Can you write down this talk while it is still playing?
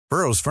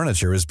Burrow's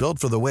furniture is built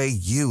for the way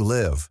you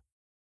live.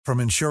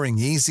 From ensuring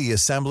easy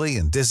assembly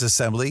and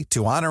disassembly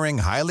to honoring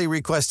highly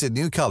requested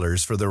new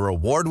colors for their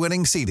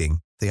award-winning seating,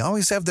 they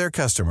always have their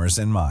customers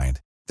in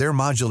mind. Their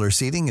modular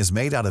seating is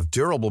made out of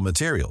durable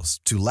materials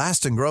to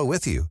last and grow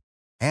with you.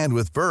 And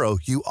with Burrow,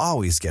 you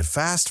always get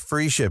fast,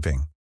 free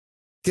shipping.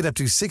 Get up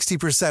to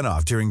 60%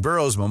 off during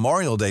Burrow's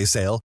Memorial Day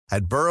sale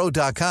at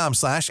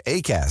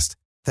burrow.com/ACAST.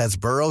 That's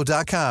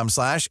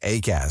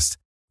burrow.com/ACAST.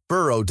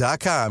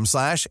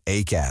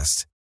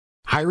 burrow.com/ACAST.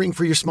 Hiring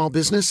for your small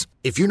business?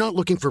 If you're not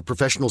looking for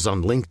professionals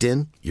on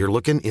LinkedIn, you're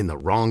looking in the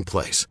wrong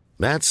place.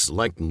 That's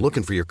like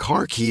looking for your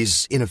car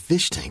keys in a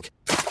fish tank.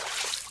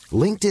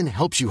 LinkedIn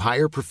helps you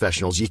hire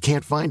professionals you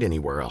can't find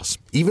anywhere else,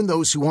 even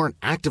those who aren't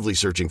actively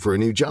searching for a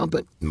new job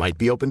but might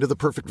be open to the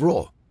perfect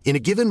role. In a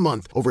given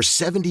month, over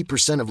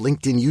 70% of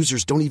LinkedIn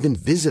users don't even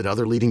visit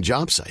other leading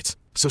job sites.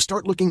 So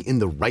start looking in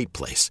the right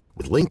place.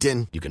 With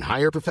LinkedIn, you can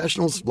hire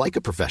professionals like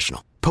a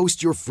professional.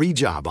 Post your free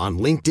job on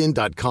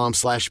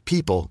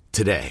linkedin.com/people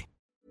today.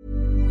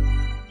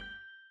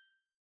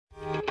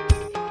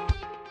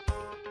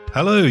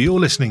 Hello, you're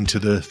listening to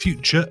the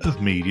Future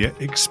of Media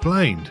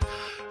Explained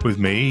with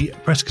me,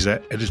 Press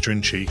Gazette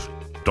Editor-in-Chief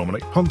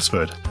Dominic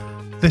Ponsford.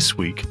 This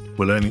week,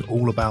 we're learning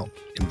all about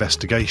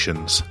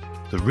investigations,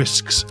 the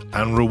risks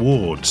and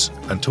rewards,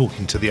 and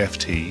talking to the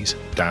FT's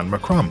Dan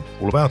McCrum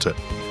all about it.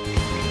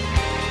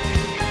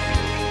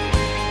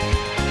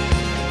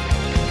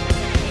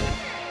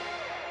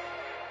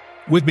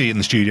 With me in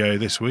the studio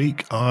this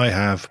week, I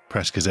have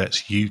Press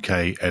Gazette's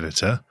UK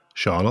editor,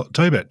 Charlotte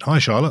Tobit. Hi,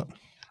 Charlotte.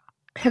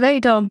 Hello,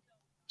 Dom.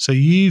 So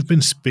you've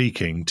been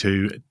speaking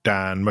to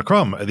Dan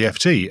McCrum at the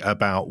FT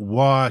about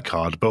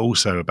Wirecard, but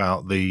also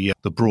about the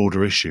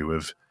broader issue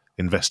of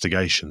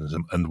investigations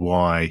and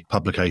why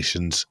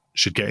publications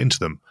should get into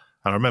them.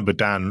 And I remember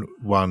Dan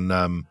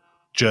won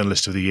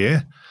Journalist of the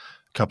Year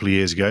a couple of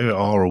years ago at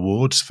our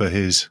awards for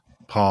his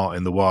part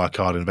in the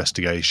Wirecard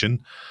investigation,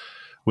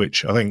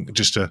 which I think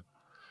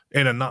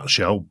in a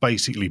nutshell,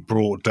 basically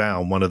brought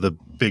down one of the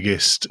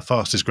biggest,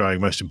 fastest growing,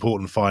 most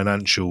important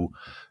financial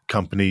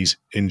companies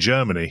in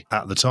Germany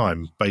at the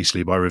time,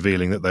 basically by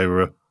revealing that they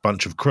were a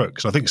bunch of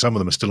crooks. I think some of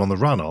them are still on the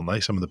run, aren't they?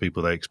 Some of the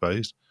people they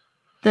exposed.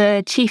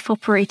 The Chief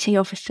Operating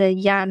Officer,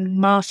 Jan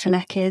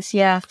Marsalek, is,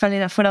 funny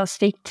enough, when I was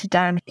speaking to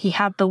Dan, he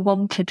had the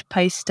wanted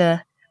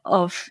poster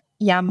of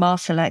Jan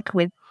Marsalek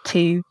with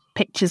two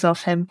pictures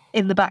of him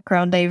in the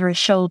background over his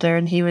shoulder,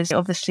 and he was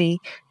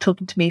obviously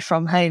talking to me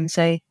from home.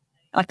 So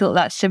I thought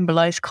that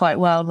symbolised quite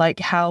well,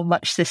 like how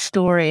much this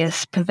story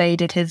has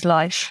pervaded his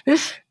life.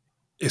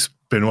 It's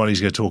been one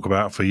he's going to talk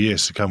about for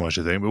years to come, I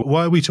should think. But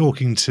why are we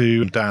talking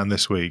to Dan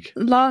this week?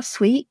 Last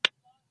week,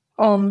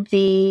 on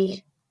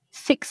the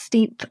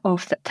 16th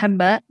of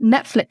September,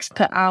 Netflix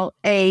put out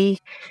a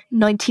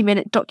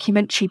 90-minute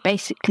documentary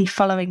basically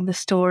following the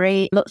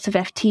story. Lots of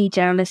FT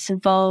journalists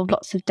involved,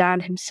 lots of Dan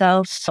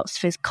himself, lots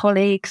of his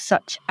colleagues,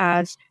 such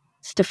as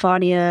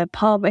Stefania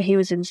Palmer, who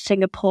was in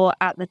Singapore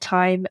at the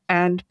time,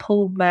 and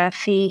Paul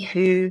Murphy,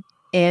 who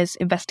is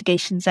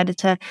investigations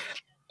editor,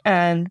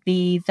 and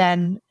the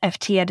then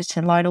FT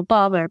editor Lionel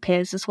Barber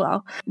appears as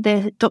well.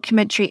 The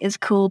documentary is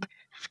called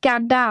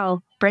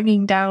Skandal,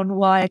 Bringing Down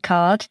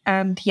Wirecard,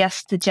 and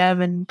yes, the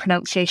German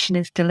pronunciation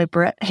is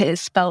deliberate. It is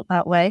spelt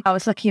that way. I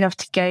was lucky enough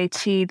to go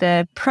to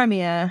the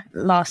premiere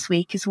last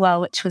week as well,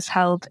 which was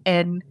held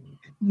in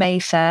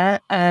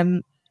Mayfair.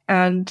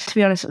 And to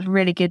be honest, it was a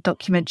really good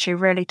documentary,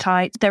 really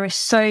tight. There are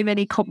so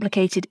many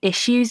complicated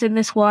issues in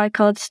this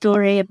Wirecard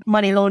story.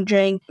 Money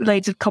laundering,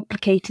 loads of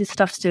complicated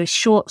stuff to do with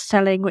short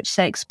selling, which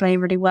they explain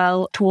really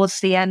well. Towards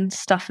the end,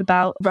 stuff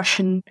about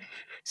Russian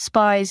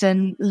spies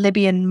and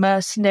Libyan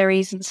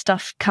mercenaries and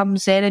stuff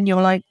comes in, and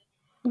you're like,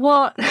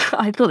 what?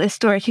 I thought this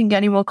story couldn't get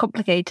any more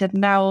complicated.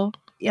 Now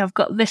I've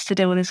got this to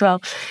deal with as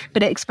well.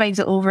 But it explains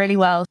it all really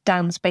well.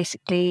 Dan's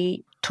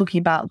basically talking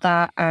about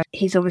that, and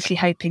he's obviously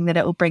hoping that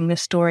it will bring the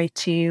story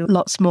to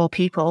lots more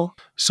people.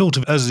 Sort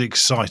of as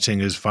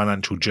exciting as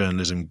financial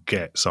journalism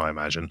gets, I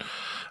imagine.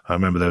 I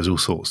remember there was all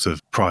sorts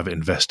of private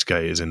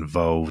investigators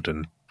involved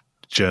and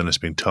journalists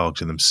being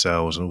targeted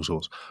themselves and all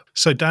sorts.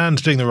 So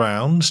Dan's doing the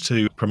rounds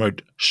to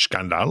promote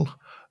Skandal,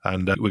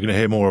 and we're going to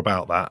hear more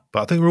about that.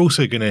 But I think we're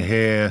also going to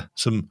hear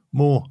some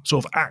more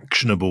sort of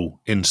actionable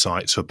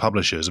insights for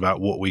publishers about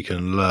what we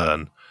can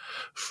learn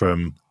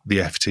from the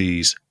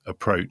FT's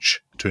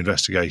approach to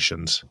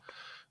investigations.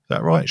 Is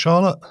that right,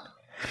 Charlotte?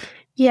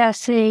 Yeah,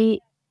 so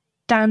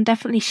Dan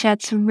definitely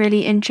shared some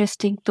really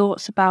interesting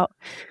thoughts about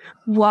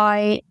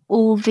why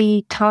all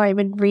the time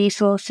and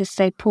resources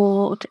they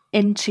poured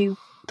into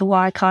the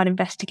Wirecard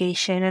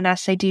investigation, and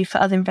as they do for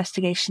other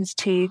investigations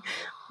too,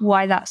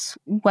 why that's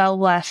well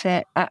worth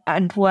it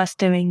and worth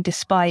doing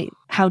despite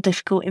how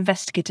difficult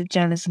investigative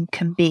journalism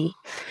can be.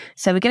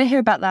 So we're going to hear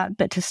about that.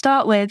 But to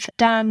start with,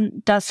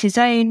 Dan does his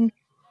own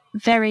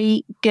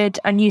very good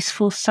and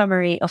useful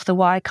summary of the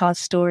Wirecard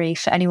story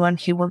for anyone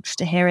who wants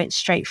to hear it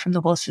straight from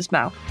the horse's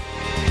mouth.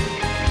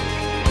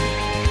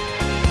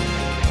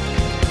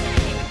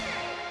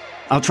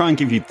 I'll try and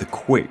give you the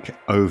quick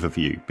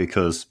overview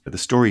because the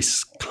story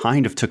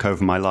kind of took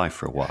over my life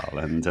for a while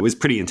and it was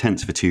pretty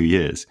intense for 2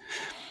 years.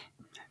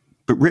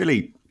 But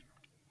really,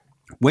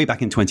 way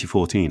back in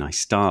 2014, I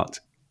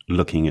start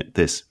looking at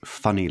this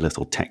funny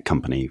little tech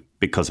company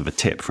because of a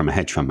tip from a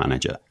hedge fund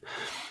manager.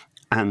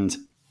 And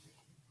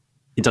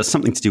it does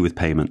something to do with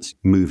payments,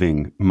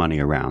 moving money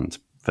around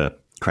for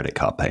credit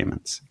card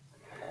payments.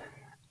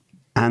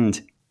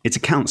 And its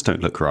accounts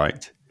don't look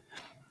right.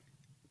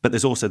 But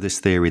there's also this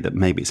theory that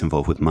maybe it's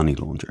involved with money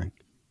laundering.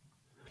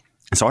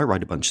 And so I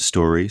write a bunch of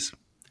stories.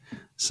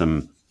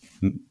 Some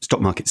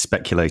stock market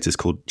speculators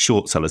called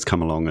short sellers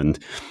come along and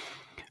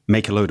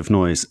make a load of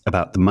noise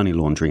about the money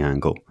laundering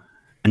angle.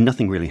 And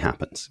nothing really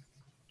happens.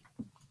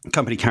 The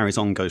company carries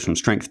on, goes from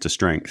strength to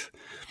strength,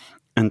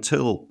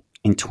 until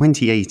in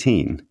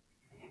 2018,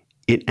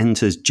 it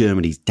enters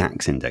Germany's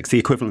DAX index, the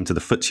equivalent to the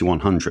FTSE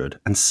 100.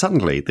 And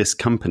suddenly, this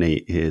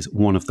company is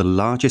one of the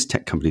largest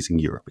tech companies in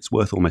Europe. It's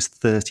worth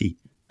almost $30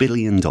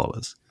 billion.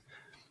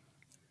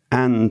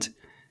 And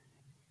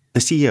the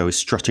CEO is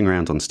strutting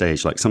around on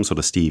stage like some sort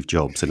of Steve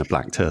Jobs in a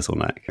black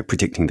turtleneck,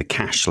 predicting the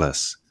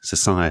cashless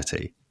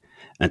society.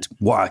 And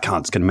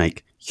Wirecard's going to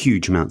make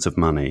huge amounts of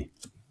money.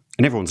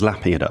 And everyone's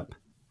lapping it up.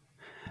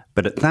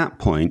 But at that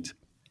point,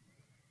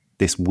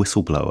 this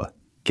whistleblower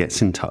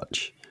gets in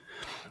touch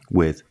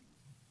with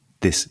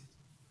this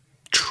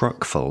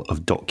truck full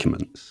of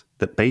documents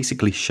that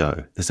basically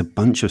show there's a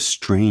bunch of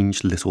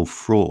strange little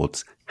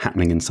frauds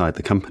happening inside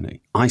the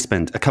company. I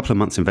spent a couple of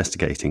months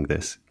investigating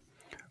this,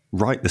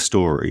 write the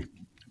story.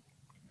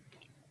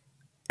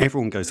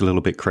 Everyone goes a little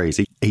bit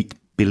crazy. 8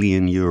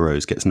 billion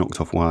euros gets knocked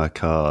off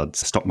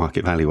Wirecard's stock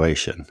market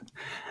valuation.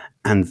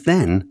 And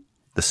then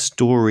the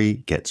story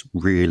gets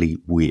really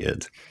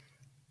weird,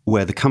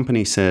 where the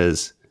company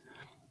says,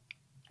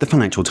 the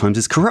Financial Times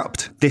is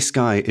corrupt. This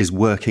guy is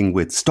working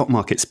with stock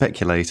market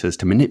speculators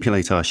to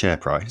manipulate our share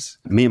price.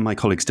 Me and my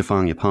colleague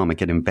Stefania Palmer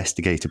get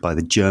investigated by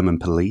the German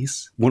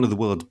police. One of the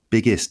world's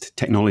biggest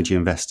technology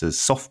investors,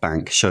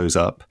 SoftBank, shows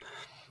up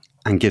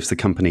and gives the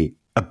company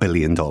 $1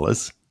 billion.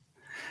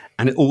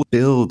 And it all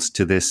builds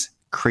to this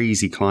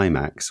crazy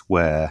climax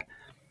where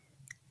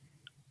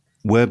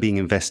we're being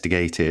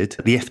investigated.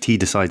 The FT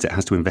decides it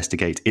has to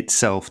investigate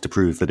itself to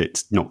prove that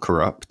it's not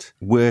corrupt.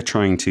 We're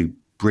trying to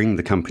bring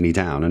the company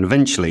down. And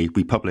eventually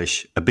we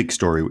publish a big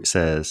story which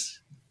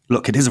says,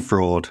 look, it is a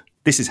fraud.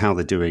 This is how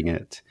they're doing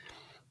it.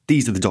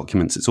 These are the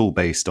documents it's all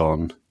based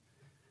on.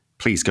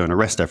 Please go and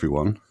arrest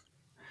everyone.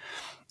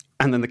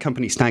 And then the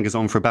company staggers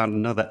on for about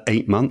another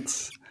 8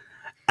 months.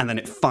 And then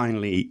it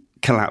finally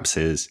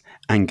collapses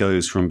and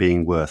goes from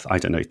being worth,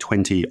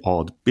 20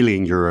 odd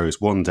billion euros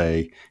one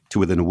day to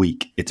within a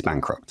week, it's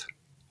bankrupt.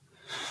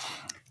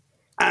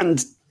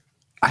 And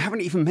I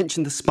haven't even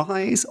mentioned the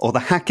spies or the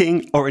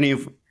hacking or any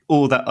of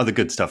all that other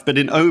good stuff. But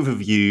in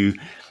overview,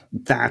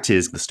 that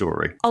is the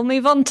story. I'll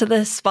move on to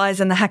the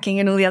spies and the hacking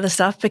and all the other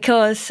stuff,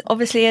 because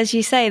obviously, as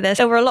you say,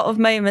 there were a lot of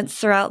moments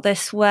throughout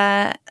this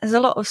where there's a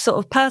lot of sort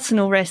of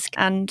personal risk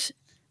and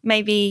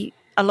maybe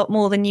a lot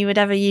more than you would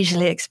ever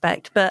usually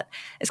expect. But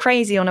it's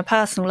crazy on a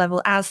personal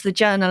level as the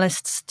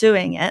journalists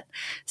doing it.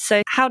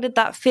 So how did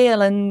that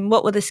feel and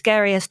what were the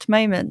scariest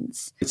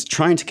moments? It's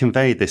trying to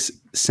convey this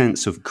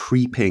sense of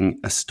creeping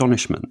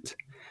astonishment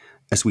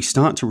as we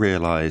start to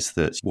realize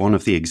that one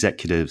of the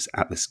executives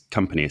at this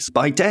company is,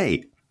 by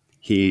day,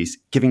 he's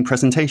giving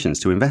presentations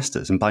to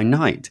investors. And by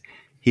night,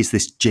 he's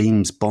this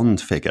James Bond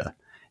figure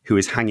who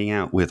is hanging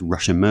out with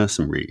Russian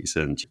mercenaries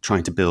and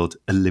trying to build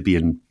a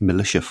Libyan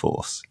militia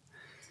force.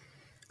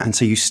 And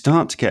so you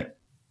start to get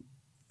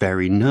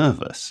very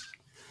nervous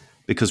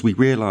because we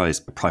realize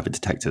private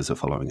detectives are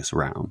following us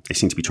around. They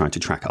seem to be trying to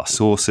track our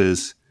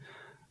sources.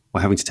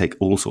 We're having to take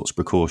all sorts of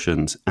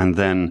precautions. And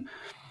then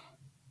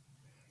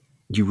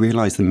you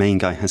realize the main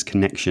guy has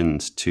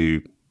connections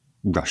to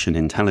Russian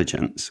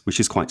intelligence, which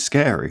is quite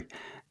scary.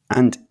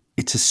 And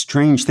it's a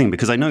strange thing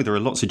because I know there are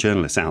lots of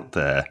journalists out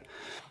there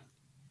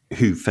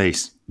who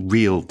face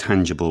real,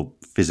 tangible,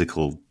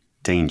 physical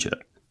danger.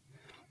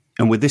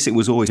 And with this, it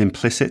was always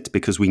implicit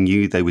because we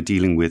knew they were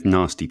dealing with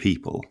nasty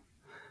people.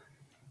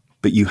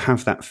 But you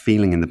have that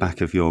feeling in the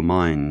back of your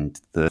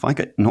mind that if I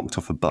get knocked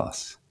off a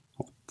bus,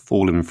 or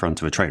fall in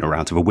front of a train or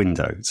out of a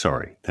window,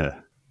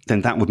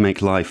 then that would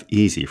make life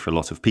easy for a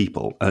lot of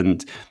people.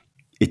 And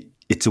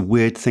it's a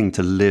weird thing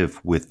to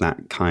live with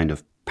that kind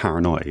of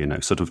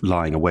paranoia, sort of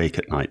lying awake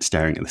at night,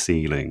 staring at the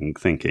ceiling,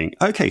 thinking,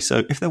 okay,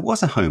 so if there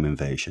was a home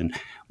invasion,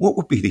 what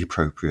would be the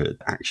appropriate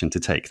action to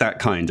take? That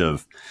kind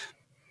of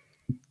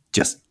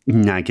just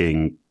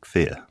nagging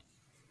fear.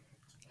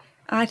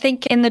 I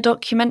think in the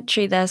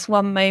documentary, there's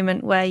one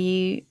moment where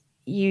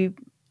you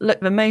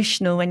look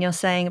emotional when you're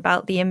saying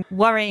about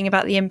worrying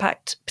about the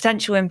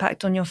potential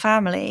impact on your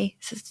family.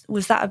 So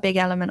was that a big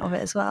element of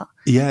it as well?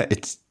 Yeah,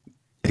 it's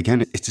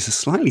just a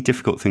slightly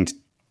difficult thing to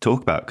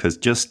talk about because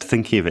just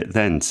thinking of it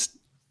then,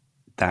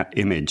 that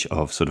image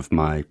of sort of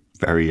my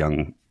very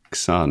young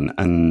son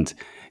and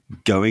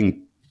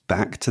going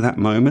back to that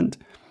moment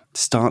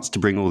starts to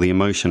bring all the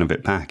emotion of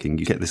it back and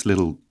you get this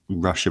little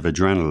rush of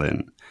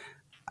adrenaline.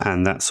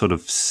 and that sort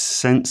of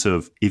sense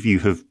of if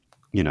you've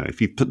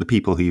put the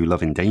people who you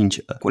love in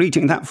danger, what are you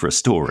doing that for a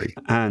story?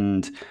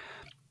 And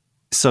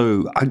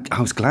so I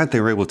was glad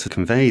they were able to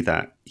convey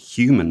that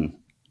human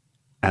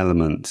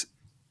element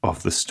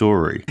of the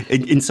story.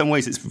 In some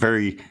ways, it's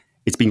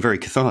been very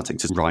cathartic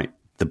to write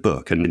the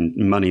book. And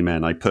in Money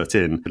Men, I put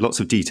in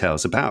lots of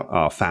details about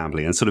our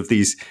family and sort of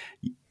these,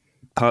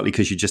 partly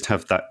because you just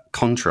have that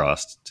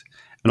contrast.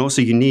 And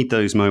also you need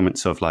those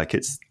moments of like,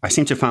 I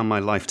seem to have found my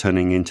life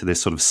turning into this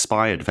sort of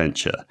spy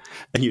adventure,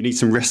 and you need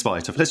some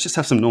respite of, let's just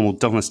have some normal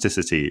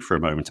domesticity for a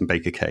moment and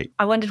bake a cake.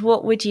 I wondered,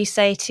 what would you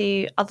say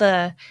to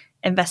other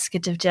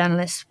investigative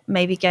journalists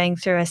maybe going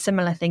through a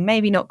similar thing,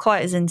 maybe not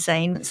quite as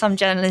insane? Some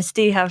journalists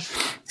do have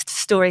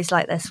stories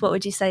like this. What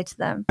would you say to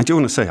them? I do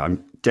want to say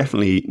I'm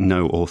definitely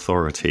no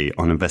authority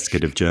on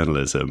investigative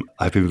journalism.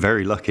 I've been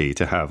very lucky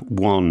to have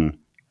one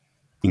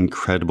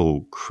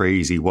incredible,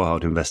 crazy,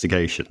 wild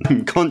investigation.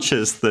 I'm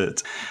conscious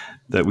that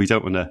we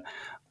don't want to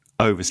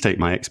overstate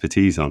my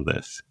expertise on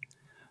this.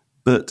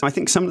 But I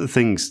think some of the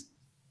things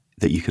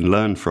that you can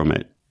learn from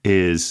it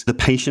is the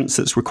patience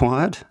that's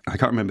required. I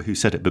can't remember who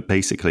said it, but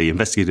basically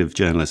investigative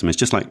journalism is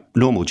just like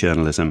normal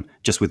journalism,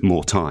 just with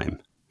more time.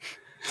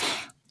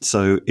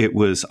 So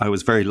I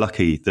was very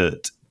lucky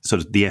that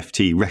sort of the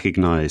FT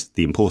recognized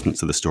the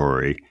importance of the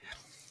story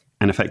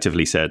and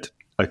effectively said,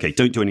 okay,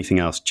 don't do anything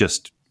else,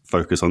 just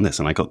focus on this.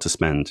 And I got to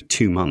spend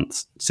 2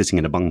 months sitting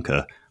in a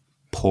bunker,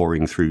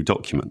 poring through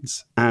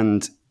documents.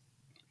 And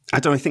I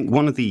think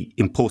one of the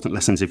important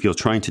lessons, if you're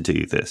trying to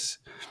do this,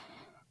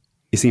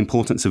 is the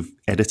importance of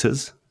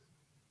editors.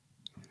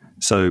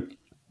 So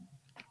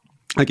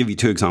I'll give you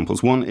 2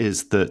 examples. One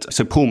is that,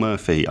 Paul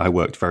Murphy, I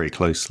worked very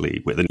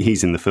closely with, and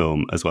he's in the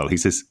film as well.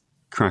 He's this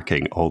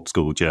cracking old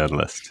school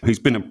journalist who's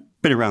been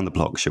around the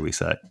block, shall we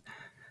say.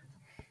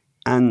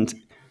 And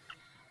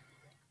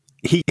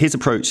his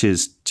approach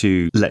is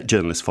to let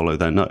journalists follow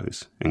their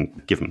nose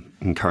and give them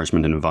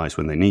encouragement and advice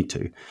when they need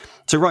to.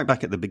 So right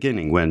back at the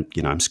beginning when,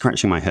 I'm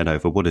scratching my head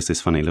over what is this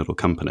funny little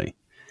company,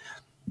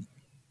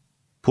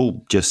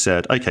 Paul just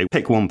said, okay,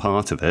 pick one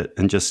part of it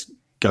and just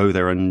go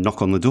there and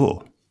knock on the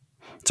door.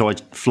 So I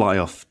fly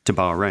off to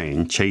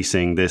Bahrain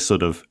chasing this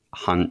sort of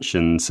hunch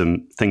and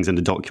some things in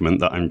the document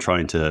that I'm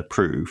trying to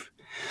prove.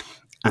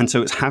 And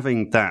so it's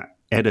having that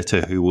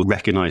editor who will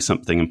recognize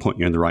something and point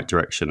you in the right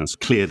direction and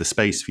clear the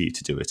space for you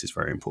to do it is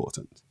very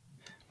important.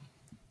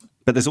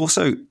 But there's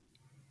also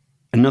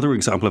another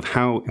example of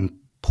how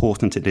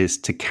important it is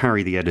to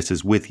carry the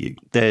editors with you.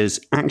 There's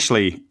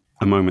actually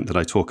a moment that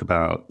I talk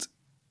about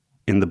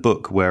in the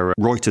book where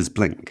Reuters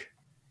blink.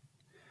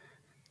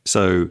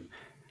 So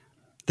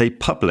they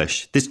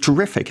publish this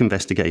terrific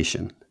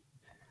investigation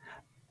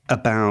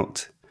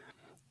about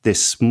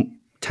this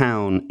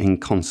town in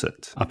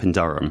Concert up in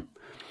Durham,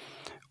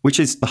 which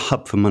is the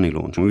hub for money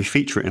laundering. We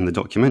feature it in the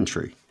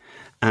documentary.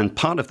 And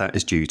part of that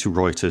is due to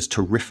Reuters'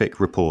 terrific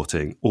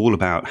reporting all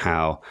about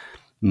how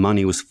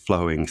money was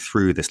flowing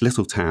through this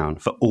little town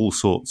for all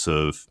sorts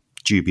of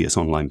dubious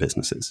online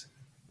businesses.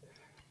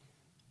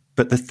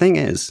 But the thing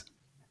is,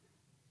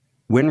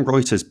 when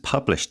Reuters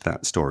published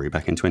that story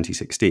back in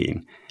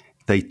 2016,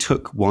 they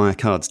took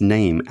Wirecard's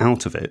name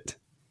out of it,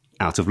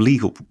 under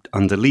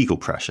legal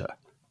pressure.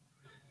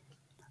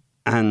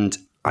 And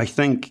I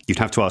think you'd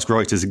have to ask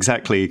Reuters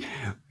exactly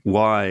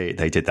why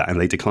they did that,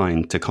 and they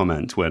declined to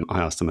comment when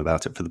I asked them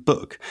about it for the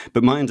book.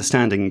 But my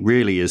understanding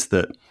really is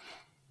that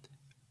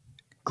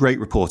great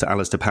reporter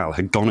Alistair Powell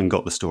had gone and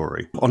got the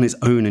story on his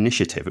own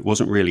initiative. It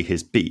wasn't really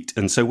his beat.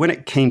 And so when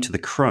it came to the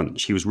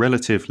crunch, he was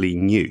relatively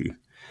new.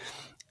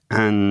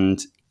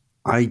 And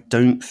I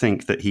don't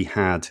think that he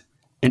had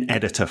an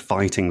editor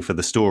fighting for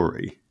the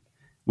story,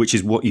 which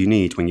is what you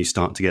need when you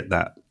start to get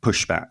that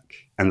pushback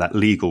and that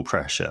legal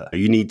pressure.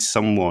 You need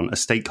someone, a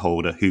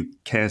stakeholder who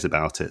cares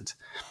about it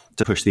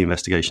to push the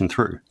investigation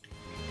through.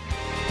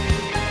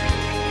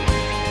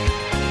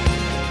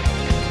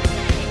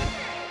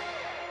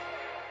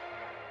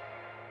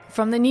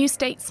 From The New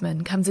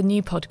Statesman comes a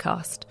new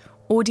podcast,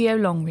 Audio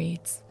Long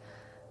Reads,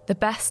 the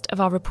best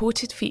of our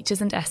reported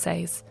features and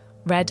essays,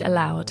 read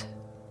aloud.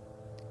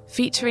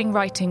 Featuring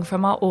writing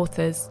from our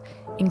authors,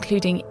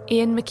 including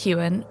Ian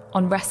McEwan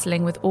on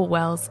wrestling with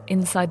Orwell's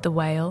Inside the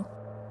Whale.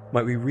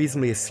 Might we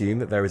reasonably assume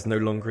that there is no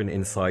longer an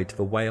inside to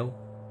the whale?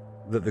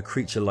 That the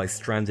creature lies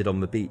stranded on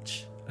the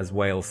beach, as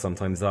whales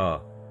sometimes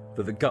are?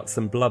 That the guts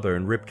and blubber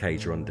and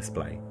ribcage are on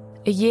display?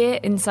 A year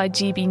inside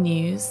GB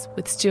News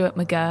with Stuart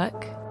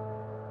McGurk.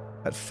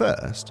 At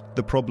first,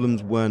 the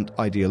problems weren't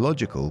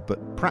ideological,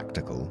 but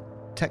practical,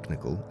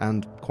 technical,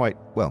 and quite,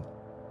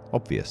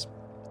 obvious.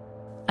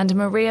 And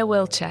Maria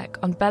Wilczek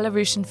on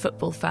Belarusian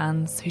football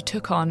fans who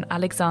took on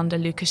Alexander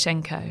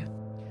Lukashenko.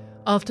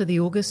 After the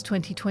August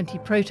 2020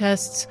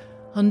 protests,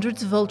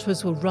 hundreds of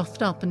ultras were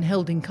roughed up and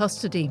held in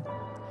custody.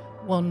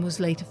 One was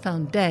later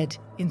found dead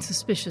in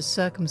suspicious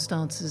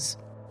circumstances.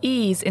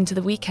 Ease into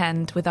the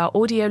weekend with our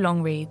audio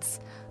long reads,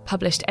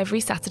 published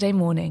every Saturday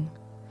morning.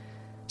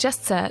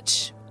 Just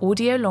search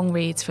Audio Long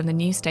Reads from The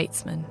New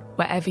Statesman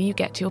wherever you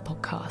get your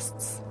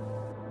podcasts.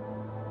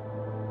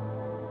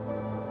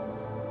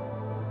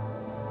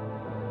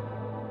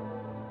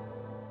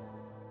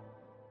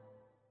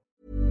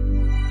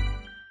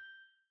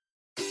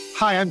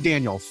 Hi, I'm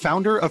Daniel,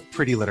 founder of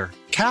Pretty Litter.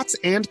 Cats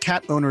and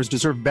cat owners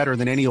deserve better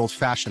than any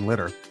old-fashioned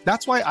litter.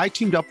 That's why I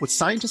teamed up with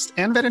scientists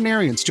and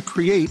veterinarians to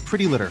create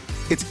Pretty Litter.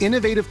 Its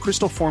innovative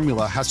crystal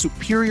formula has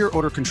superior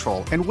odor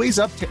control and weighs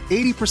up to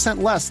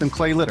 80% less than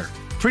clay litter.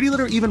 Pretty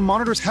Litter even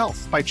monitors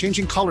health by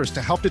changing colors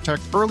to help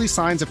detect early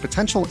signs of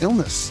potential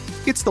illness.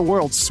 It's the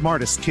world's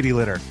smartest kitty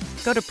litter.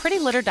 Go to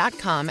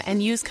prettylitter.com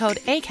and use code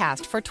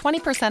ACAST for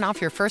 20% off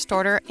your first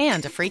order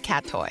and a free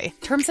cat toy.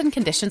 Terms and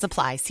conditions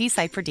apply. See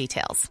site for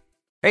details.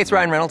 Hey, it's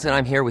Ryan Reynolds, and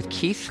I'm here with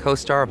Keith,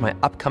 co-star of my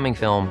upcoming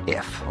film,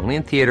 If, only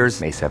in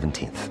theaters May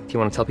 17th. Do you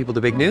want to tell people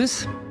the big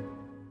news?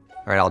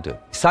 All right, I'll do it.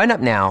 Sign up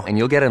now and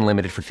you'll get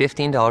unlimited for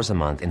 $15 a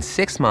month and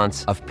 6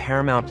 months of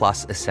Paramount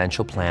Plus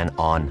Essential Plan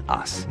on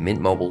us.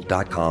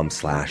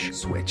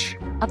 MintMobile.com/switch.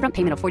 Upfront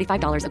payment of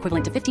 $45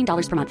 equivalent to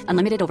 $15 per month.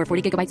 Unlimited over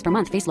 40 gigabytes per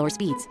month. Face lower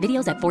speeds.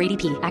 Videos at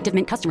 480p. Active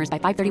Mint customers by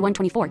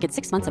 531.24 get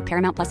 6 months of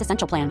Paramount Plus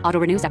Essential Plan.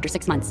 Auto renews after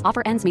 6 months.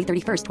 Offer ends May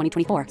 31st,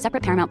 2024.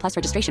 Separate Paramount Plus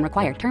registration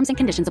required. Terms and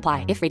conditions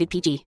apply if rated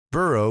PG.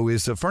 Burrow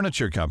is a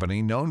furniture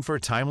company known for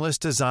timeless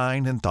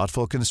design and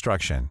thoughtful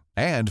construction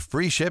and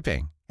free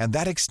shipping. And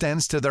that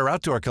extends to their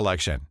outdoor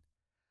collection.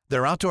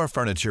 Their outdoor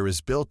furniture is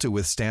built to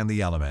withstand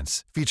the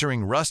elements,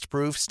 featuring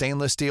rust-proof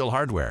stainless steel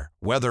hardware,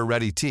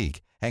 weather-ready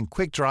teak, and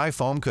quick-dry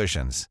foam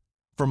cushions.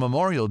 For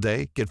Memorial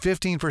Day, get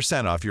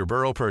 15% off your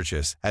Burrow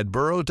purchase at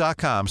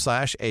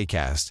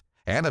burrow.com/ACAST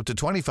and up to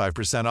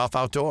 25% off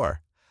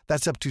outdoor.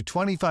 That's up to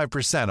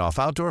 25% off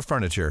outdoor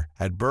furniture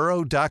at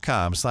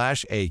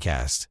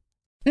burrow.com/ACAST.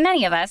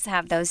 Many of us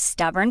have those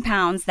stubborn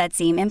pounds that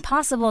seem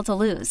impossible to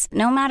lose,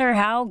 no matter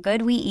how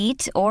good we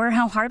eat or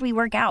how hard we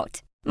work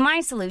out. My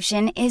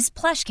solution is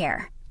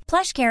PlushCare.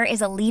 PlushCare is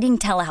a leading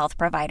telehealth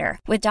provider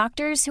with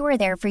doctors who are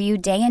there for you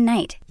day and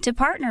night to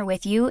partner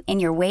with you in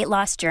your weight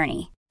loss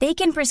journey. They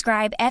can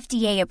prescribe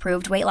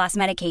FDA-approved weight loss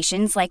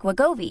medications like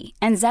Wegovy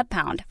and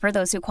Zepbound for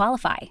those who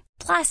qualify.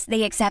 Plus,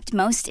 they accept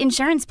most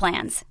insurance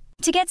plans.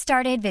 To get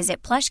started,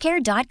 visit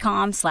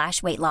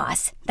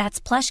plushcare.com/weightloss.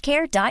 That's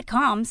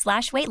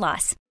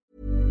plushcare.com/weightloss.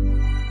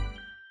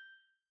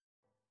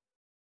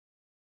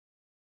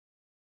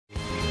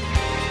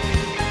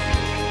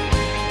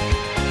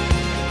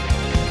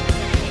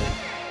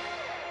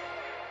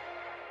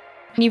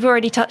 You've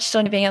already touched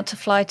on being able to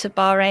fly to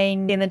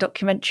Bahrain. In the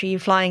documentary, you're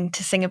flying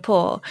to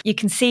Singapore. You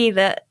can see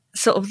that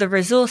sort of the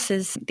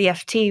resources the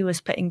FT was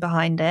putting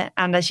behind it,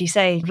 and as you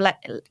say,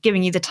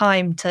 giving you the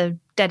time to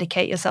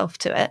dedicate yourself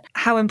to it.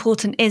 How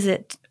important is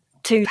it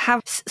to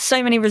have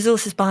so many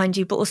resources behind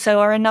you, but also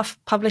are enough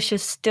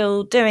publishers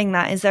still doing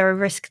that? Is there a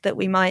risk that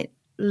we might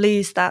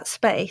lose that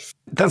space?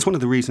 That's one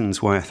of the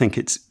reasons why I think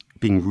it's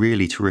been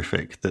really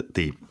terrific that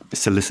the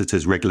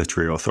Solicitors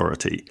Regulatory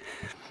Authority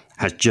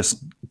has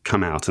just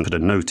come out and put a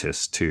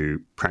notice to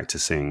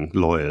practicing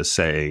lawyers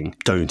saying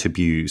don't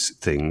abuse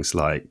things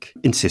like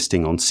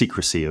insisting on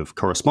secrecy of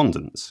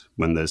correspondence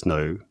when there's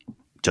no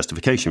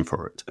justification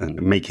for it,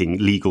 and making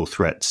legal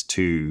threats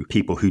to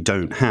people who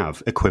don't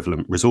have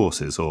equivalent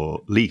resources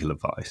or legal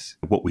advice.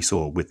 What we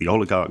saw with the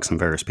oligarchs and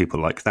various people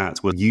like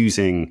that were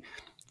using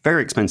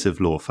very expensive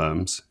law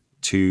firms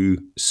to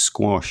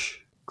squash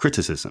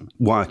criticism.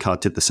 Wirecard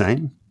did the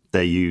same.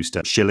 They used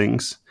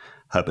Schillings,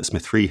 Herbert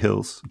Smith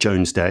Freehills,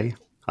 Jones Day.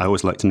 I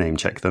always like to name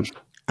check them.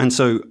 And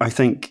so I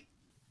think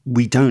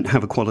we don't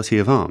have equality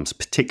of arms,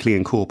 particularly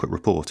in corporate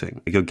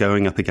reporting. You're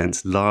going up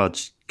against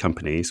large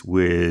companies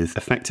with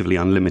effectively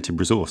unlimited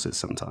resources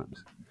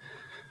sometimes.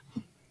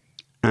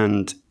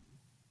 And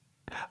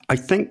I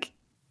think,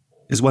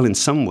 as well, in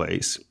some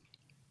ways,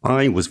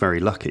 I was very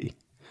lucky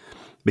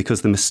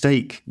because the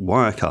mistake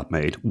Wirecard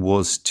made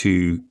was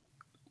to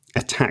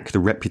attack the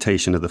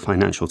reputation of the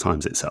Financial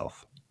Times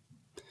itself.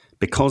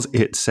 Because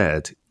it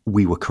said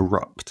we were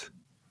corrupt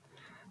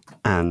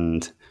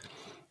and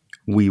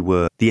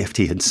the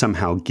FT had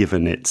somehow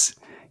given its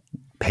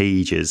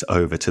pages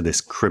over to this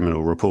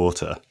criminal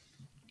reporter.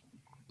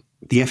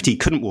 The FT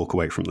couldn't walk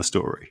away from the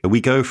story. We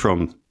go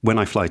from, when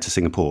I fly to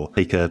Singapore,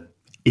 take a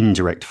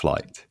indirect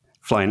flight,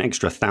 fly an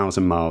extra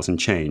 1,000 miles and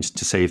change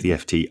to save the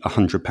FT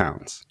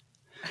 £100.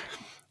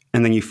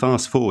 And then you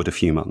fast forward a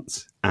few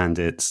months and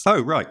it's,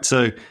 oh, right,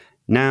 so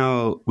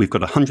now we've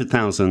got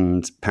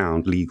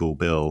 £100,000 legal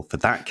bill for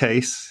that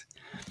case.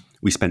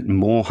 We spent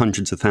more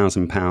hundreds of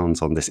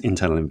 £1,000s on this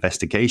internal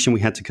investigation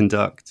we had to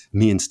conduct.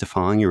 Me and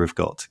Stefania have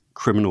got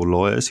criminal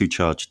lawyers who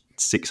charge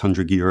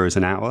 €600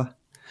 an hour.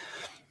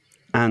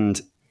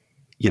 And,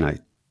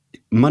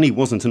 money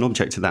wasn't an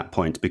object at that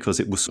point because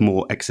it was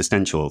more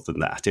existential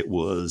than that. It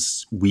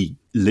was, we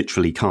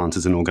literally can't,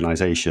 as an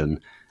organization,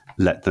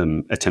 let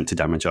them attempt to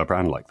damage our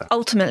brand like that.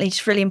 Ultimately,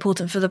 it's really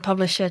important for the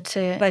publisher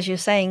to, as you're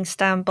saying,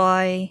 stand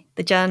by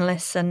the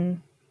journalists and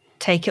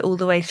take it all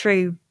the way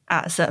through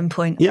at a certain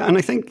point. Yeah, and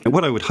I think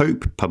what I would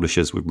hope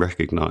publishers would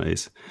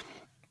recognize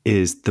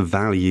is the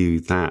value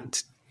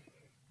that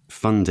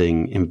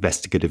funding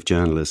investigative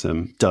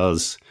journalism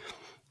does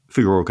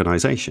for your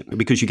organization,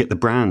 because you get the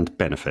brand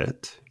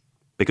benefit.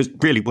 Because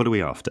really, what are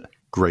we after?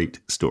 Great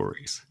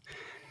stories.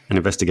 And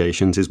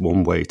investigations is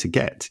one way to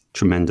get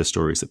tremendous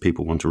stories that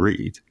people want to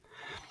read.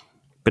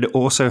 But it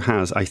also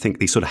has, I think,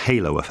 these sort of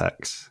halo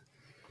effects,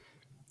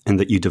 and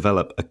that you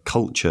develop a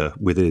culture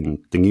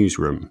within the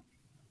newsroom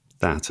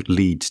that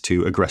leads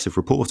to aggressive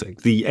reporting.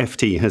 The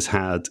FT has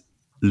had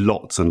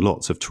lots and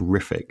lots of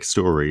terrific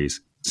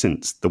stories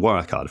since the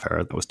Wirecard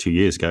affair. That was 2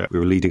 years ago. We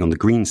were leading on the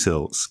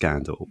Greensill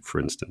scandal, for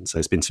instance.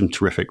 There's been some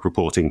terrific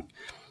reporting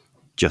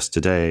just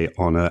today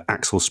on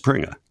Axel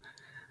Springer.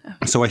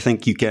 So I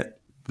think you get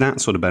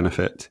that sort of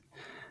benefit.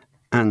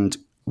 And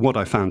what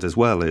I found as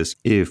well is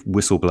if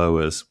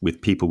whistleblowers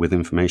with people with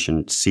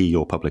information see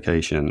your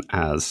publication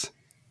as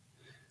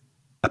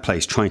a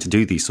place trying to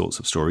do these sorts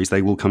of stories,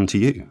 they will come to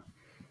you.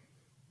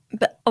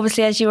 But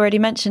obviously, as you already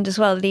mentioned as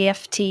well, the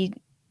FT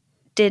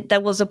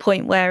there was a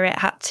point where it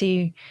had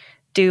to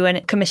do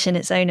and commission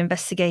its own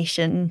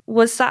investigation.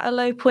 Was that a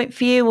low point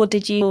for you, or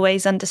did you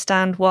always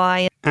understand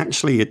why?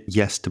 Actually,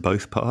 yes to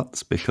both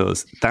parts,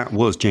 because that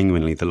was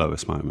genuinely the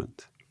lowest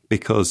moment.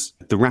 Because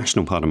the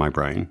rational part of my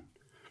brain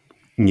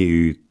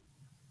knew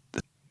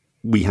that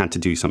we had to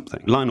do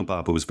something. Lionel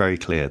Barber was very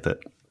clear that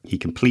he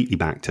completely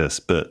backed us,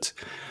 but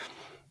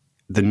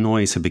the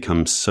noise had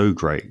become so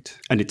great.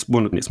 And it's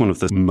one of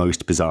the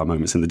most bizarre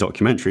moments in the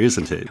documentary,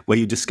 isn't it? Where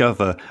you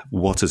discover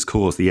what has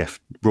brought the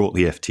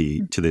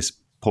FT to this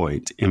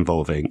point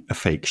involving a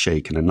fake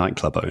sheikh and a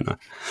nightclub owner.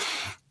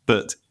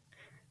 But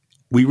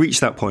we reach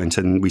that point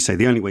and we say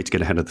the only way to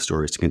get ahead of the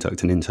story is to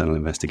conduct an internal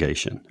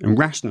investigation, and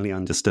rationally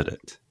understood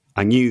it.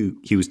 I knew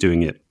he was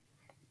doing it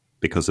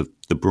because of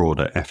the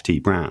broader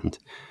FT brand.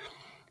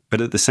 But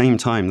at the same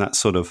time,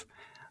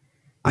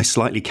 I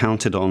slightly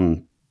counted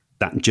on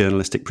that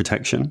journalistic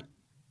protection.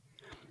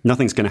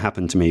 Nothing's going to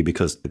happen to me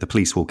because the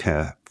police will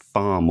care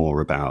far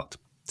more about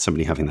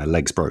somebody having their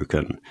legs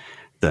broken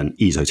than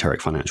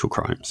esoteric financial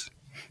crimes.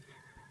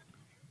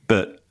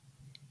 But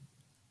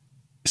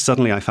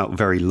suddenly I felt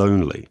very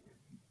lonely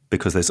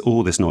because there's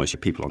all this noise.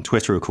 People on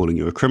Twitter are calling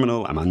you a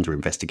criminal. I'm under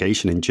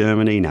investigation in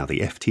Germany. Now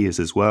the FT is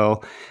as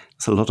well.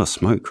 It's a lot of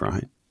smoke,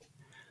 right?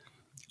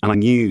 And I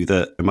knew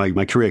that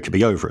my career could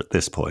be over at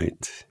this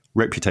point.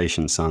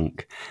 Reputation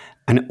sunk.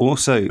 And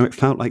also, it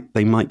felt like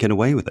they might get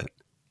away with it.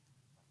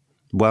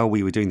 While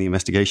we were doing the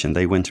investigation,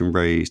 they went and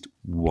raised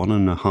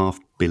 €1.5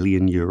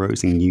 billion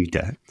in new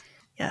debt.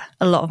 Yeah,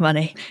 a lot of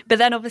money. But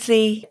then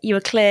obviously you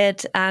were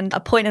cleared, and a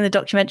point in the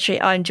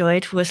documentary I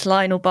enjoyed was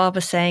Lionel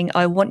Barber saying,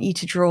 "I want you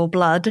to draw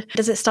blood."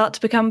 Does it start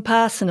to become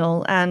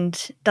personal,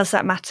 and does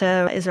that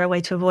matter? Is there a way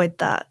to avoid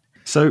that?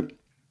 So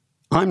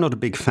I'm not a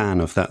big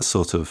fan of that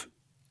sort of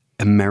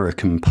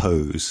American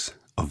pose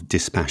of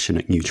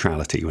dispassionate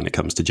neutrality when it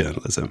comes to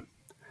journalism,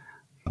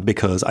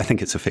 because I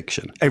think it's a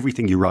fiction.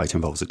 Everything you write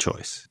involves a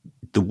choice.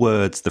 The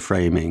words, the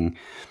framing,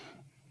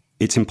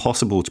 it's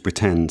impossible to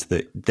pretend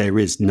that there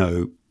is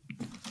no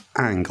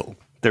angle,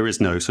 there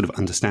is no sort of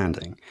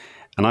understanding.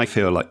 And I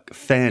feel like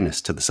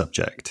fairness to the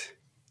subject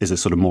is a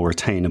sort of more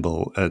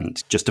attainable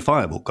and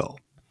justifiable goal.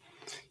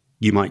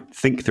 You might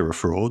think they're a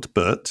fraud,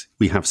 but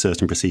we have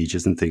certain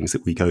procedures and things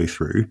that we go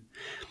through.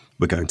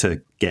 We're going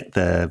to get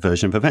their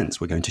version of events.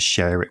 We're going to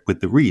share it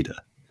with the reader.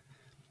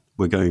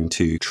 We're going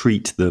to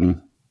treat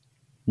them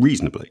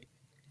reasonably.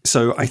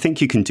 So I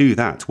think you can do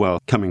that while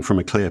coming from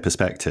a clear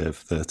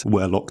perspective that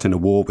we're locked in a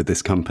war with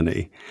this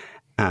company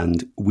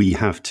and we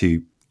have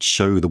to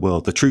show the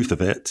world the truth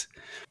of it.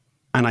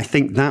 And I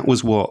think that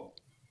was what,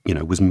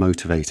 was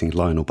motivating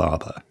Lionel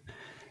Barber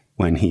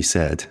when he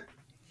said,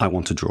 "I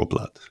want to draw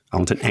blood. I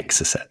want an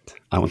exocet.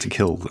 I want to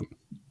kill them."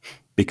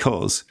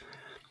 Because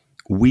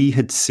we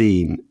had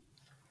seen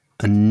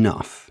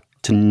enough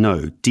to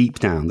know deep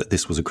down that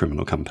this was a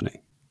criminal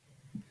company.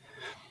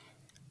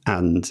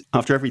 And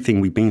after everything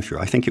we've been through,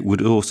 I think it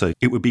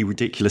would be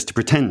ridiculous to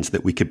pretend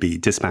that we could be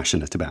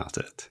dispassionate about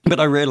it.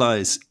 But I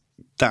realize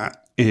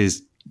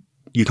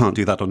you can't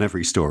do that on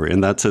every story,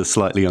 and that's a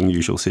slightly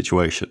unusual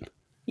situation.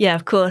 Yeah,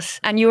 of course.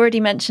 And you already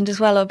mentioned as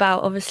well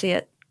about,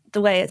 obviously, the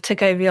way it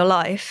took over your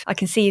life. I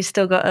can see you've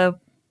still got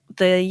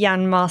the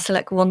Jan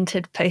Marsalek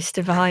wanted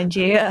poster behind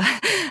you.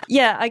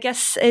 Yeah, I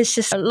guess it's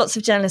just lots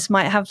of journalists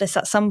might have this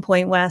at some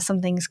point where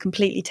something's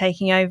completely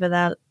taking over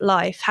their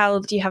life. How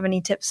do you have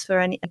any tips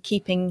for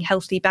keeping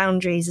healthy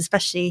boundaries,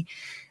 especially,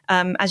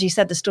 as you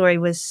said, the story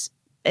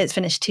it's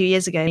finished 2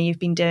 years ago and you've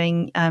been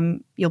doing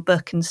your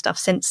book and stuff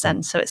since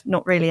then, so it's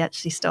not really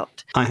actually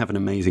stopped. I have an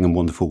amazing and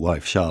wonderful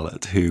wife,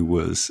 Charlotte, who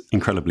was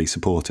incredibly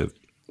supportive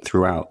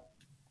throughout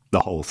the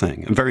whole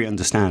thing and very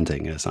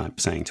understanding, as I'm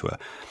saying to her.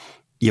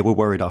 Yeah, we're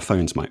worried our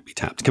phones might be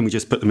tapped. Can we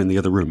just put them in the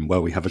other room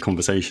while we have a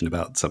conversation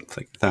about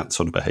something? That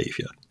sort of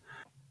behaviour.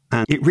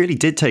 And it really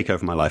did take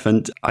over my life,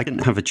 and I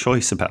didn't have a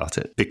choice about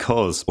it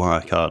because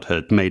Wirecard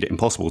had made it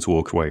impossible to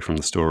walk away from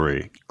the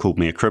story, called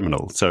me a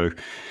criminal. So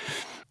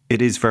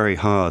it is very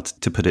hard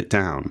to put it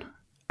down.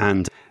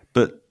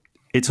 But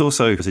it's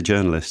also, as a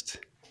journalist,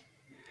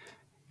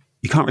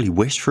 you can't really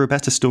wish for a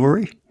better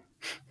story.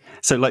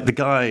 So like the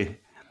guy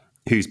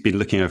who's been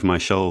looking over my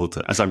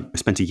shoulder as I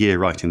spent a year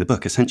writing the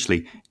book,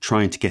 essentially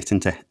trying to get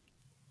into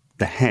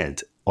the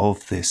head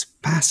of this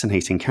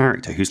fascinating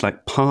character who's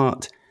like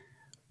part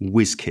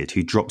whiz kid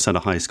who drops out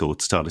of high school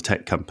to start a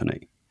tech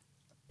company,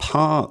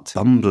 part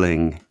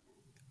bumbling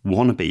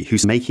wannabe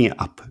who's making it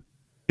up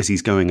as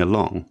he's going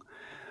along,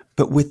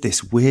 but with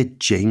this weird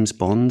James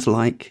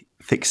Bond-like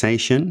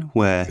fixation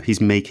where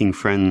he's making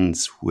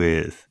friends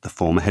with the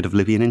former head of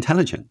Libyan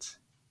intelligence.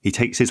 He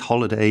takes his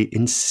holiday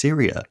in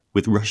Syria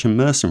with Russian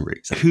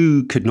mercenaries.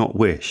 Who could not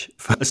wish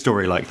for a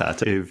story like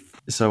that?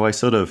 So I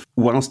sort of,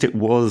 whilst it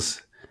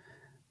was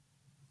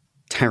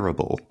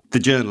terrible, the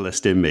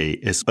journalist in me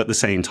is at the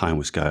same time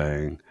was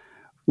going,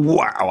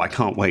 wow, I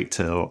can't wait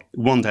till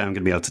one day I'm going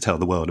to be able to tell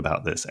the world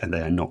about this and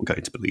they are not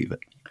going to believe it.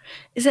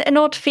 Is it an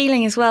odd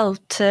feeling as well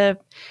to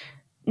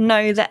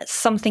know that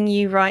something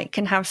you write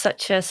can have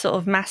such a sort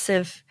of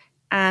massive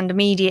and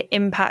immediate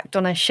impact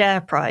on a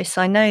share price?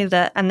 I know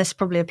that, and this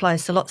probably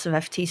applies to lots of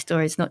FT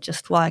stories, not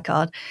just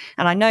Wirecard,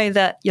 and I know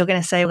that you're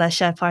going to say, well, their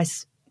share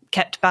price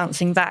kept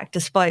bouncing back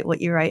despite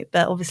what you wrote,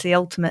 but obviously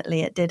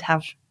ultimately it did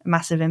have a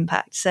massive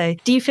impact. So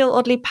do you feel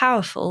oddly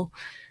powerful?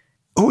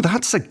 Oh,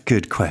 that's a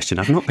good question.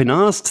 I've not been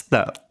asked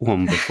that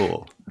one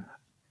before.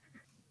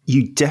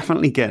 You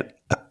definitely get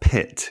a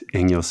pit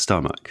in your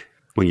stomach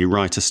when you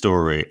write a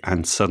story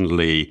and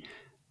suddenly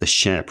the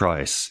share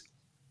price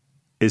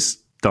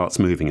starts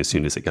moving as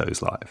soon as it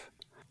goes live.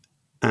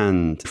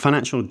 And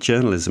financial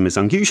journalism is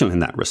unusual in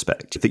that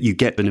respect, that you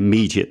get an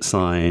immediate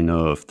sign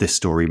of this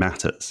story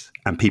matters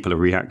and people are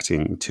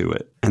reacting to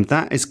it. And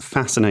that is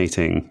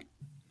fascinating.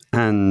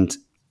 And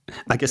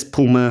I guess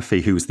Paul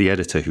Murphy, who was the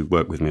editor who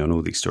worked with me on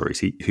all these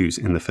stories, who's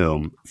in the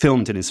film,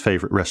 filmed in his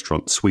favourite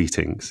restaurant,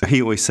 Sweetings. He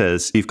always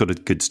says, you've got a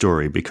good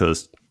story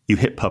because you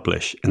hit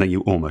publish and then you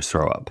almost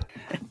throw up.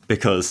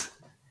 Because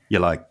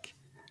you're like,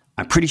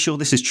 I'm pretty sure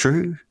this is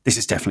true. This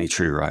is definitely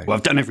true, right? Well,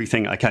 I've done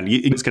everything I can.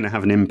 It's going to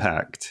have an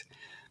impact.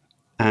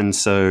 And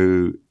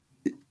so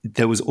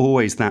there was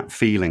always that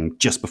feeling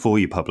just before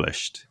you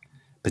published,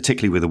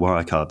 particularly with the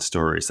Wirecard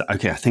stories, that,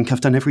 okay, I think I've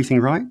done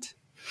everything right.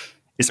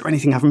 Is there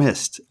anything I've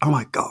missed? Oh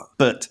my God.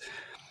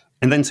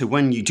 And then so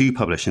when you do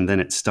publish and then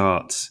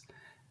the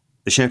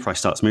share price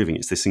starts moving,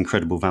 it's this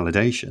incredible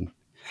validation.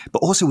 But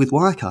also with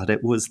Wirecard,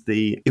 it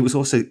was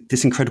also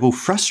this incredible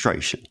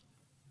frustration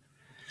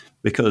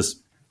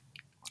because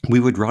we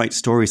would write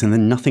stories and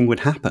then nothing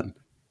would happen.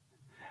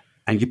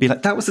 And you'd be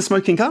like, that was the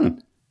smoking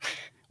gun.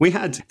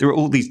 There were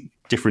all these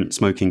different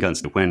smoking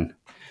guns. When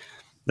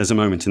there's a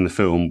moment in the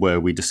film where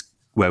we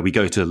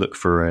go to look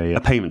for a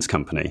payments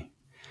company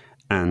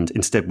and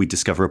instead we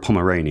discover a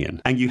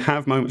Pomeranian. And you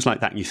have moments like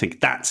that and you think,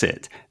 that's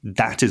it.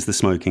 That is the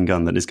smoking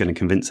gun that is going to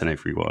convince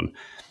everyone.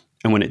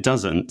 And when it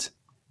doesn't,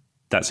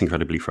 that's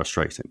incredibly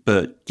frustrating.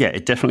 But yeah,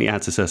 it definitely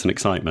adds a certain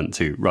excitement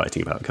to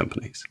writing about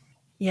companies.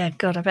 Yeah,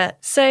 God, I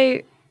bet. So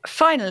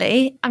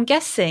finally, I'm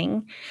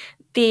guessing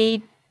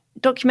the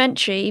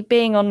documentary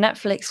being on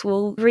Netflix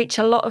will reach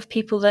a lot of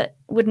people that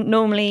wouldn't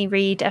normally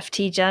read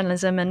FT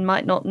journalism and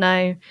might not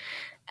know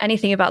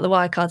anything about the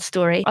Wirecard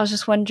story. I was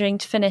just wondering,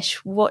 to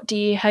finish, what do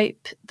you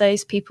hope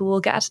those people will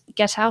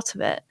get out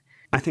of it?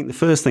 I think the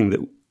first thing that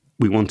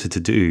we wanted to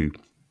do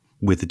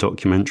with the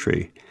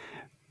documentary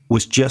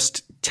was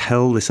just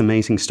tell this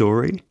amazing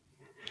story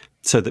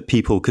so that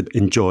people could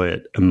enjoy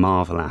it and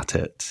marvel at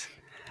it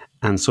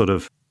and sort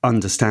of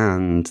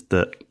understand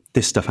that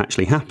this stuff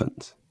actually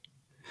happens.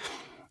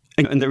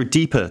 And there are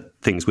deeper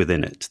things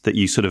within it that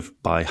you sort of,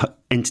 by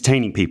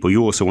entertaining people,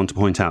 you also want to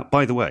point out,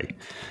 by the way,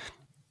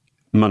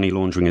 money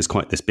laundering is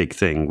quite this big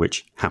thing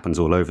which happens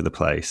all over the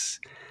place.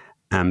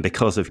 And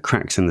because of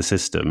cracks in the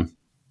system,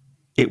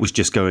 it was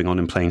just going on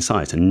in plain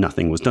sight and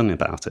nothing was done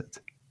about it.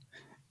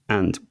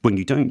 And when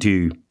you don't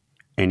do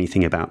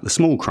anything about the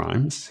small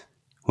crimes,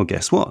 well,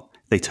 guess what?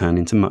 They turn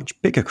into much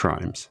bigger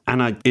crimes.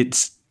 And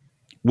it's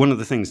one of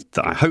the things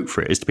that I hope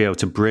for it is to be able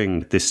to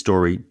bring this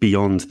story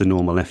beyond the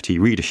normal FT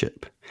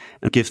readership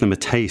and give them a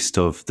taste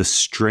of the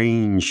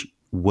strange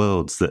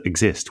worlds that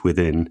exist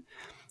within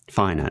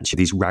finance,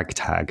 these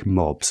ragtag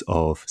mobs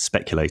of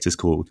speculators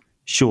called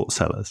short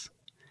sellers.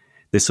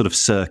 This sort of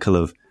circle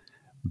of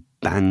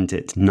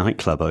bandit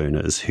nightclub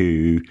owners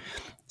who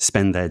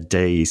spend their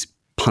days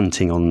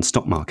punting on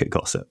stock market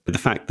gossip. But the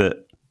fact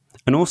that,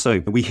 and also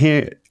we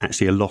hear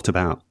actually a lot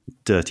about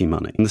dirty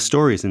money. And the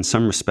story is in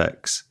some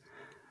respects,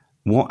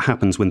 what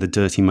happens when the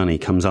dirty money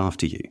comes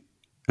after you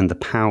and the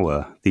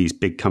power these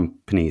big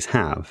companies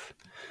have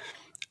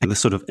and the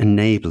sort of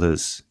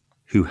enablers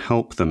who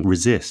help them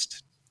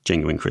resist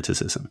genuine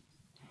criticism.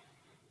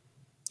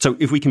 So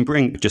if we can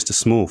bring just a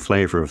small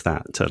flavour of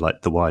that to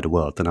like the wider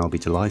world, then I'll be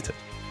delighted.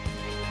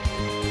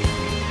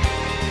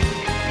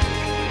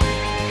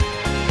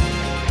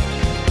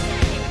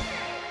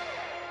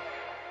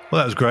 Well,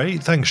 that was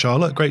great. Thanks,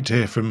 Charlotte. Great to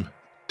hear from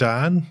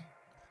Dan.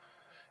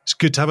 It's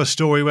good to have a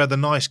story where the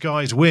nice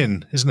guys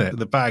win, isn't it?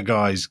 The bad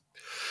guys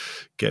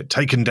get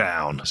taken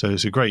down. So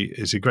it's a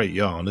great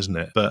yarn, isn't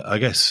it? But I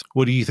guess,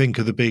 what do you think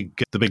of the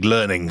big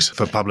learnings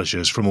for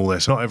publishers from all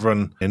this?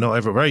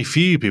 Very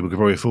few people could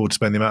probably afford to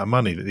spend the amount of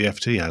money that the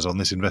FT has on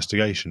this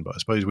investigation. But I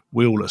suppose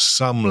we all, at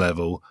some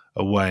level,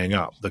 are weighing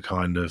up the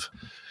kind of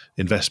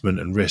investment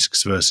and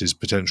risks versus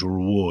potential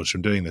rewards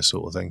from doing this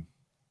sort of thing.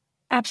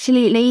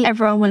 Absolutely.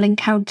 Everyone will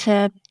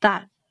encounter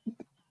that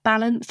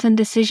balance and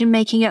decision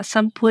making at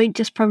some point,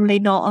 just probably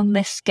not on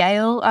this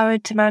scale, I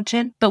would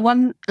imagine. But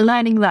one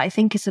learning that I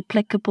think is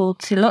applicable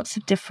to lots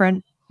of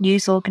different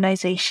news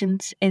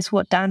organizations is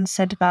what Dan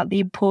said about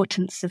the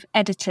importance of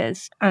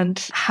editors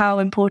and how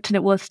important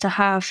it was to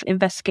have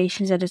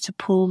investigations editor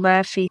Paul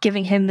Murphy,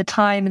 giving him the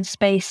time and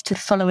space to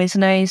follow his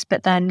nose,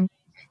 but then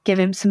give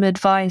him some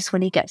advice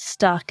when he gets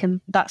stuck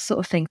and that sort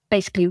of thing.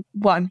 Basically,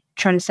 what I'm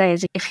trying to say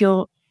is if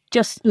you're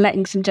just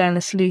letting some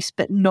journalists loose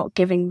but not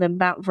giving them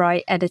that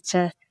right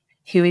editor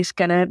who is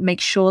going to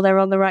make sure they're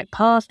on the right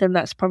path, then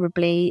that's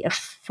probably a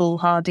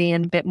foolhardy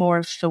and a bit more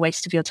of a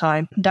waste of your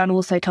time. Dan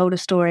also told a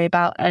story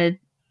about a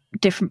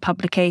different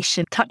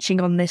publication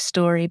touching on this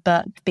story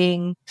but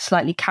being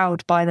slightly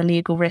cowed by the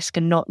legal risk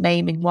and not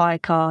naming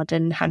Wirecard,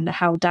 and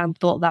how Dan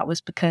thought that was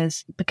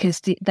because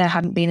there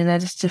hadn't been an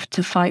editor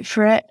to fight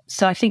for it.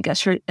 So I think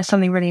that's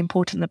something really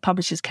important that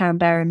publishers can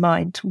bear in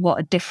mind,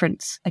 what a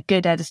difference a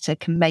good editor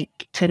can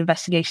make to an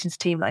investigations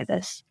team like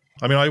this.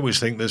 I mean, I always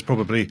think there's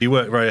probably, you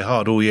work very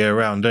hard all year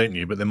round, don't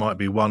you? But there might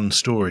be one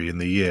story in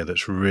the year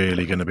that's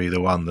really going to be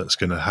the one that's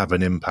going to have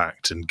an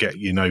impact and get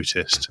you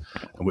noticed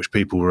and which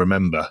people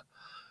remember.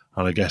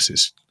 And I guess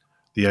it's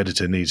the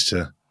editor needs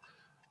to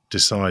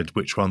decide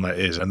which one that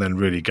is and then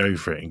really go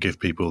for it and give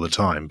people the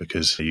time,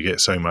 because you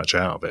get so much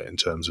out of it in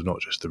terms of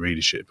not just the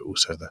readership, but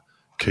also the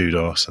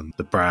kudos and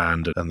the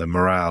brand and the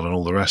morale and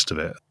all the rest of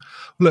it.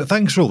 Look,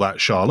 thanks for all that,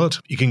 Charlotte.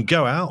 You can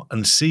go out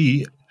and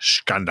see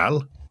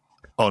Scandal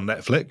on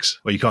Netflix.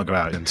 Well, you can't go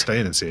out and stay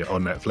in and see it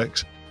on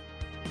Netflix.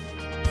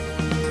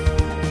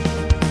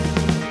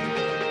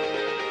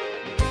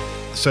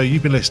 So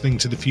you've been listening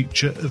to The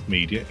Future of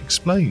Media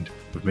Explained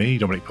with me,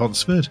 Dominic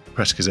Ponsford,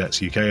 Press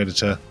Gazette's UK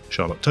editor,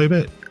 Charlotte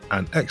Tobit,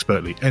 and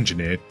expertly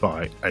engineered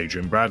by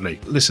Adrian Bradley.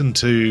 Listen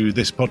to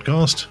this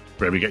podcast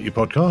wherever you get your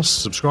podcasts,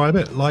 subscribe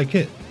it, like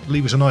it,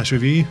 leave us a nice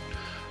review.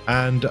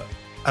 And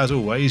as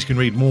always, you can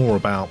read more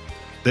about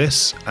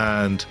this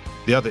and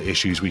the other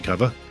issues we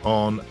cover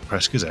on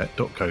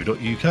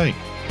pressgazette.co.uk.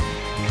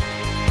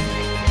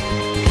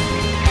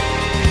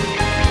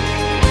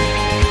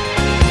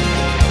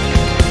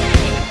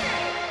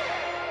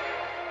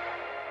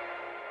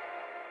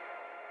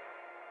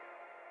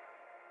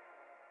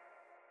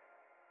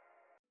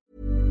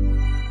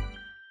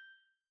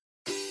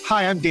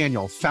 Hi, I'm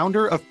Daniel,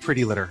 founder of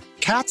Pretty Litter.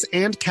 Cats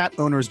and cat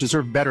owners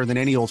deserve better than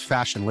any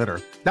old-fashioned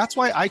litter. That's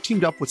why I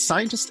teamed up with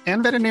scientists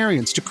and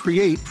veterinarians to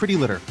create Pretty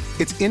Litter.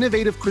 Its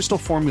innovative crystal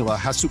formula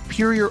has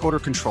superior odor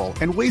control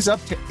and weighs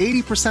up to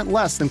 80%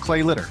 less than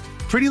clay litter.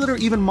 Pretty Litter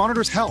even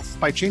monitors health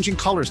by changing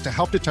colors to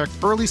help detect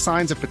early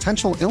signs of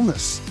potential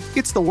illness.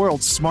 It's the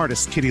world's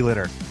smartest kitty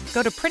litter.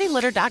 Go to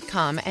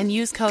prettylitter.com and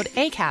use code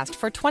ACAST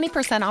for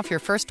 20% off your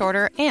first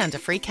order and a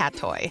free cat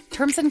toy.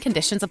 Terms and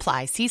conditions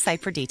apply. See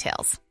site for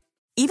details.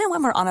 Even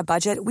when we're on a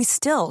budget, we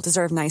still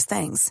deserve nice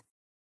things.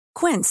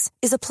 Quince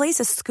is a place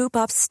to scoop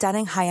up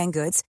stunning high-end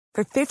goods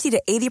for 50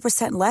 to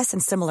 80% less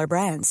than similar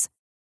brands.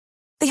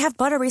 They have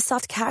buttery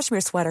soft cashmere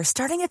sweaters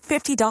starting at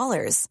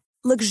 $50,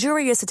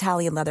 luxurious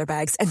Italian leather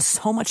bags, and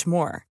so much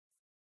more.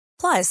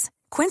 Plus,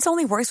 Quince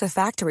only works with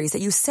factories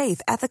that use safe,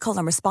 ethical,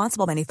 and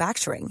responsible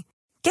manufacturing.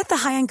 Get the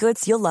high-end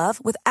goods you'll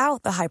love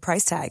without the high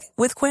price tag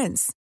with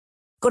Quince.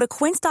 Go to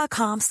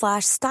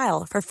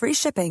quince.com/style for free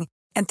shipping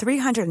and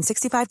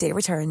 365-day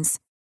returns.